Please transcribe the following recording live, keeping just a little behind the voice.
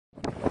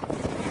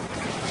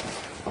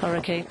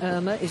Hurricane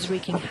Irma is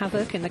wreaking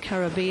havoc in the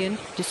Caribbean,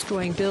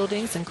 destroying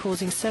buildings and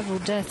causing several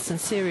deaths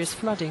and serious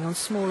flooding on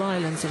small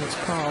islands in its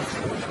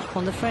path.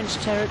 On the French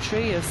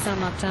territory of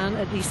Saint-Martin,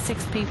 at least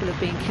 6 people have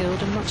been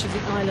killed and much of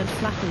the island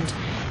flattened.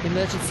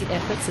 Emergency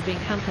efforts are being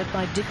hampered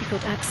by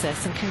difficult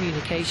access and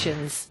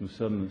communications.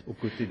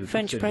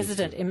 French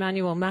President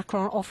Emmanuel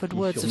Macron offered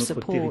words of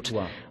support.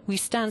 We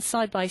stand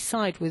side by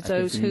side with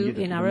those who,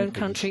 in our own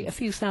country, a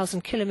few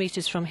thousand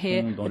kilometres from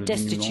here, are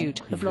destitute,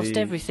 have lost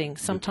everything,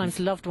 sometimes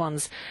loved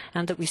ones,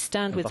 and that we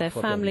stand with their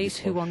families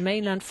who on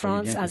mainland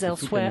France as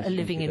elsewhere are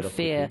living in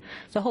fear.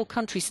 The whole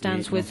country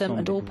stands with them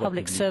and all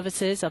public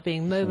services are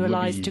being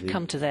mobilised to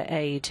come to their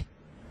aid.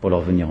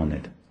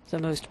 The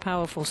most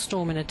powerful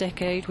storm in a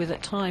decade, with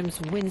at times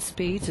wind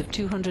speeds of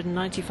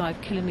 295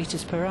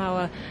 kilometres per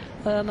hour,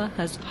 Irma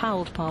has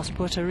howled past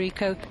Puerto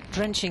Rico,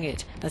 drenching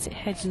it as it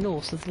heads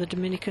north of the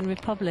Dominican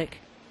Republic.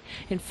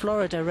 In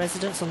Florida,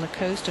 residents on the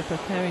coast are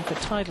preparing for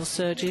tidal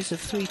surges of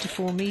 3 to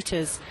 4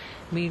 metres.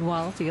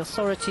 Meanwhile, the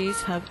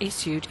authorities have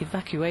issued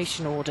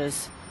evacuation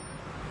orders.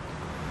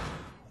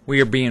 We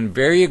are being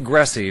very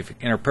aggressive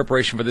in our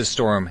preparation for this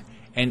storm,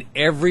 and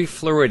every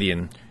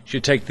Floridian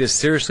should take this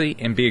seriously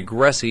and be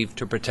aggressive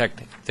to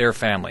protect their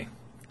family.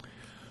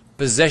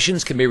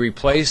 Possessions can be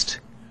replaced,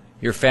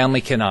 your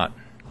family cannot.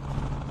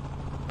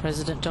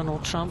 President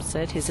Donald Trump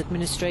said his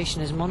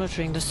administration is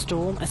monitoring the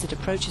storm as it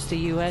approaches the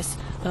U.S.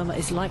 Irma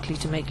is likely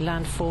to make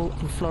landfall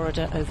in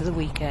Florida over the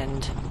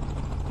weekend.